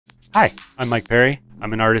Hi, I'm Mike Perry.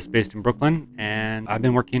 I'm an artist based in Brooklyn, and I've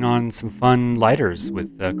been working on some fun lighters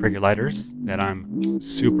with Cricut lighters that I'm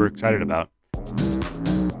super excited about.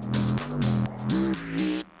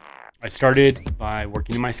 I started by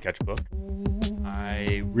working in my sketchbook.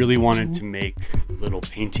 I really wanted to make little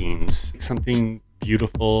paintings, something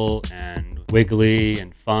beautiful and wiggly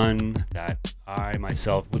and fun that I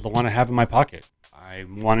myself would want to have in my pocket. I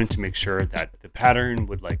wanted to make sure that the pattern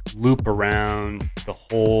would like loop around the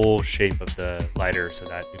whole shape of the lighter so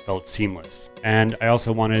that it felt seamless. And I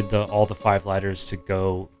also wanted all the 5 lighters to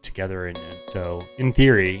go together in it. So in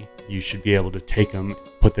theory, you should be able to take them,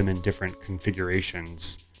 put them in different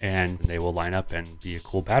configurations, and they will line up and be a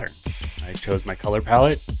cool pattern. I chose my color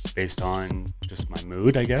palette based on just my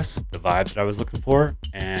mood, I guess, the vibe that I was looking for,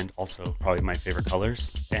 and also probably my favorite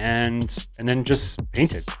colors, and then just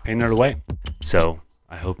paint it away. So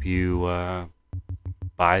I hope you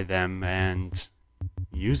buy them and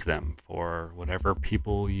use them for whatever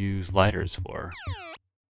people use lighters for.